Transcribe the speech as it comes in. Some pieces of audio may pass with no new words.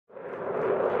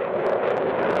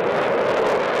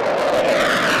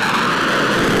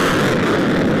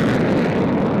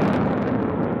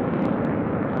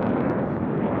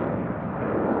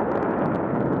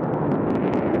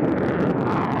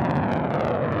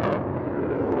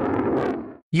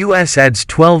U.S. adds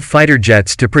 12 fighter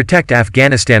jets to protect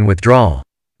Afghanistan withdrawal.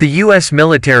 The U.S.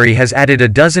 military has added a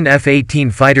dozen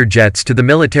F-18 fighter jets to the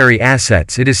military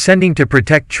assets it is sending to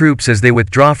protect troops as they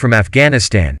withdraw from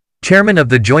Afghanistan, Chairman of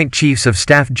the Joint Chiefs of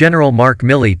Staff General Mark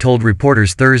Milley told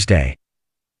reporters Thursday.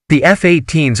 The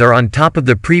F-18s are on top of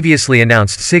the previously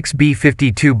announced 6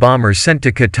 B-52 bombers sent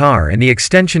to Qatar and the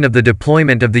extension of the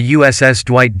deployment of the USS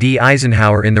Dwight D.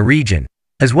 Eisenhower in the region,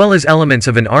 as well as elements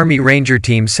of an Army Ranger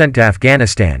team sent to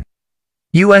Afghanistan.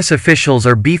 U.S. officials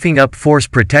are beefing up force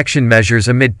protection measures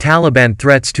amid Taliban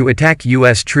threats to attack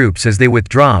U.S. troops as they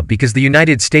withdraw because the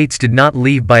United States did not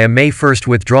leave by a May 1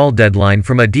 withdrawal deadline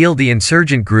from a deal the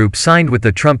insurgent group signed with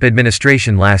the Trump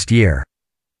administration last year.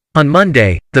 On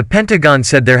Monday, the Pentagon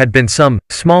said there had been some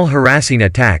small harassing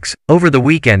attacks over the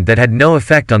weekend that had no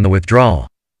effect on the withdrawal.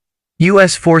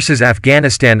 U.S. forces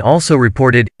Afghanistan also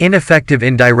reported ineffective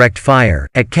indirect fire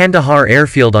at Kandahar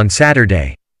airfield on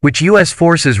Saturday, which U.S.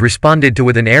 forces responded to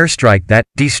with an airstrike that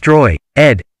destroyed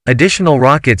additional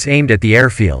rockets aimed at the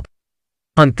airfield.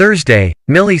 On Thursday,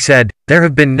 Milley said, there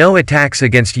have been no attacks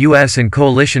against U.S. and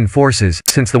coalition forces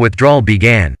since the withdrawal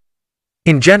began.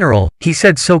 In general, he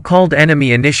said so-called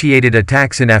enemy-initiated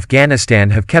attacks in Afghanistan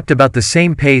have kept about the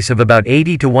same pace of about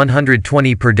 80 to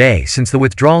 120 per day since the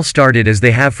withdrawal started as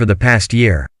they have for the past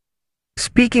year.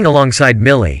 Speaking alongside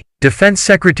Milley, Defense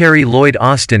Secretary Lloyd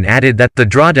Austin added that the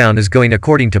drawdown is going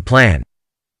according to plan.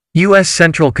 U.S.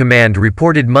 Central Command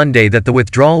reported Monday that the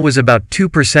withdrawal was about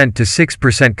 2% to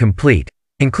 6% complete,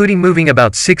 including moving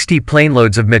about 60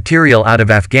 planeloads of material out of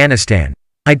Afghanistan,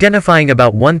 identifying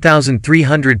about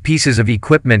 1,300 pieces of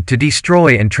equipment to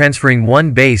destroy and transferring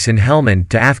one base in Helmand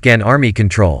to Afghan Army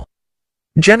control.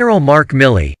 General Mark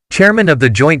Milley, chairman of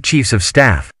the Joint Chiefs of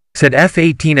Staff, said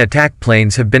F-18 attack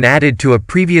planes have been added to a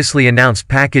previously announced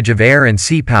package of air and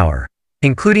sea power,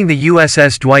 including the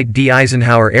USS Dwight D.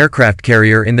 Eisenhower aircraft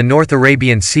carrier in the North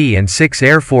Arabian Sea and 6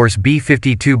 Air Force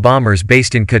B-52 bombers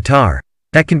based in Qatar,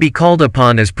 that can be called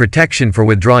upon as protection for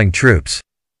withdrawing troops.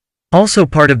 Also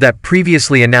part of that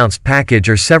previously announced package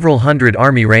are several hundred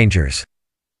Army Rangers.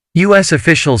 U.S.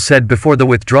 officials said before the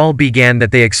withdrawal began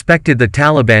that they expected the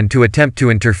Taliban to attempt to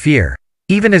interfere,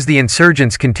 even as the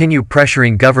insurgents continue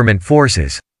pressuring government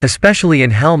forces, especially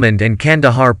in Helmand and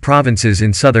Kandahar provinces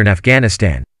in southern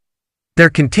Afghanistan. There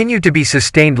continue to be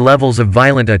sustained levels of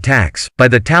violent attacks by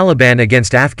the Taliban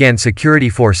against Afghan security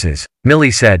forces,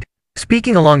 Milley said,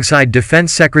 speaking alongside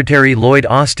Defense Secretary Lloyd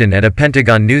Austin at a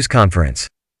Pentagon news conference.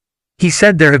 He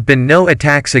said there have been no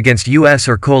attacks against U.S.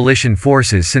 or coalition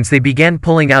forces since they began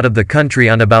pulling out of the country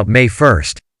on about May 1,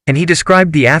 and he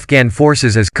described the Afghan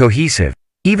forces as cohesive,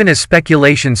 even as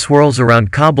speculation swirls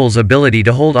around Kabul's ability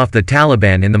to hold off the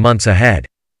Taliban in the months ahead.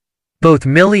 Both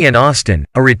Milley and Austin,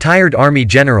 a retired Army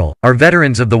general, are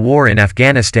veterans of the war in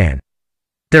Afghanistan.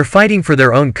 They're fighting for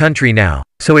their own country now,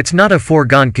 so it's not a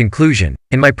foregone conclusion,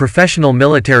 in my professional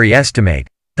military estimate,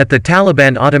 that the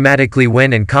Taliban automatically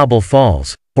win and Kabul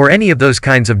falls, or any of those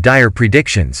kinds of dire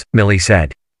predictions, Milley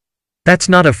said. That's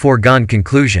not a foregone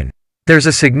conclusion. There's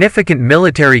a significant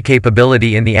military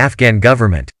capability in the Afghan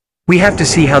government. We have to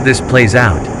see how this plays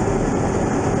out.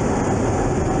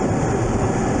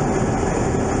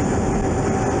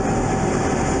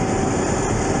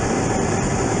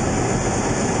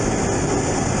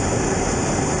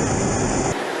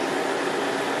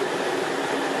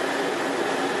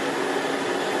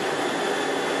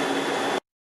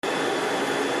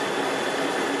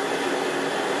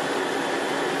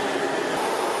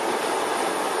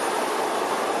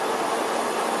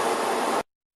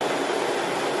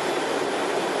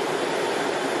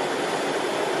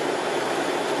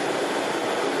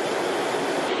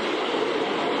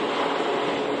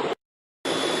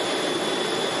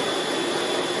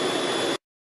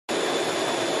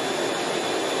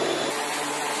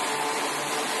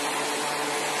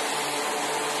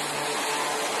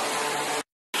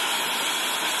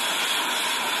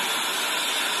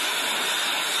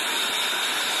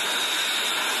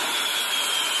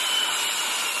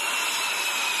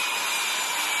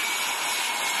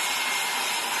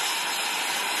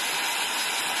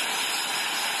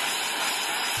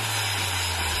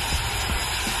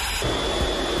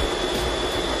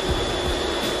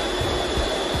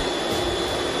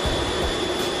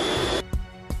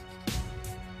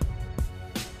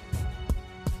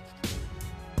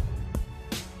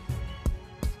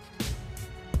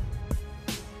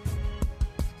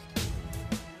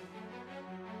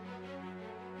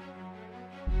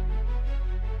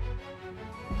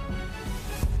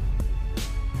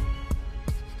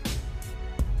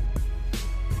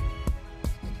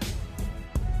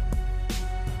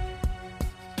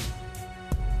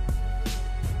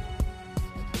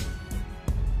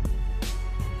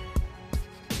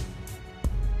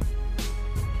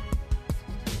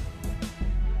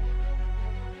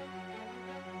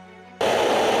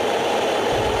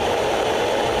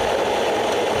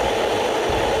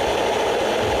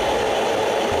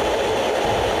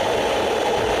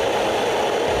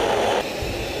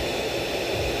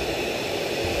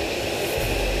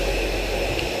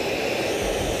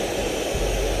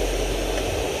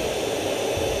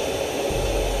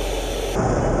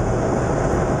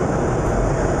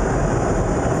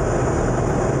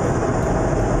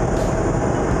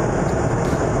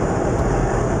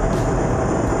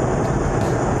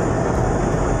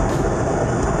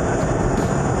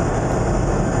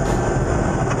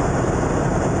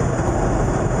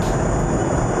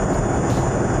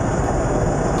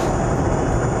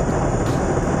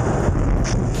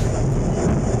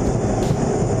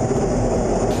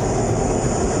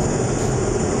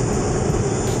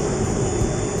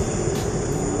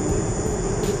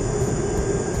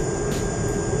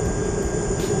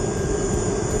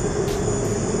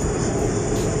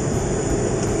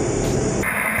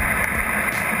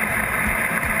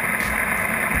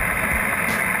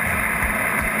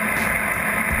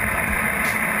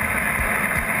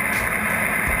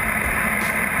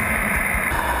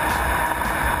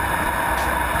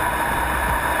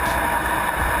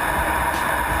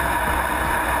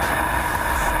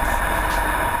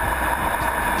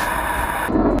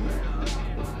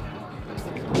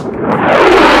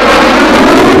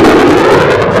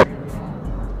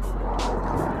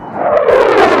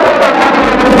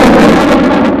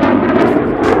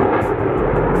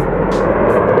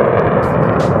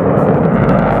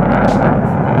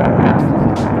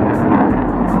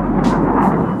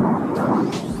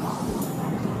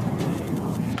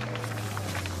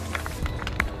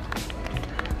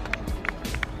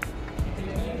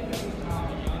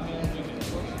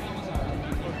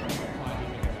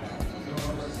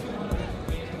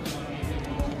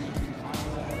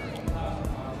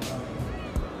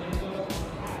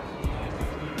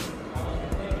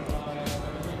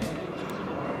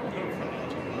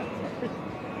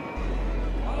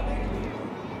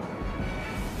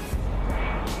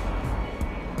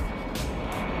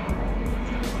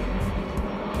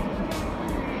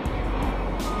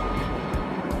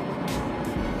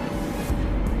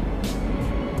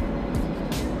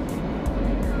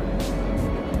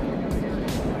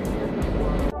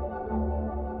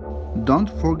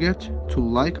 Don't forget to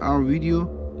like our video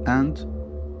and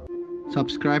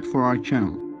subscribe for our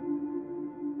channel.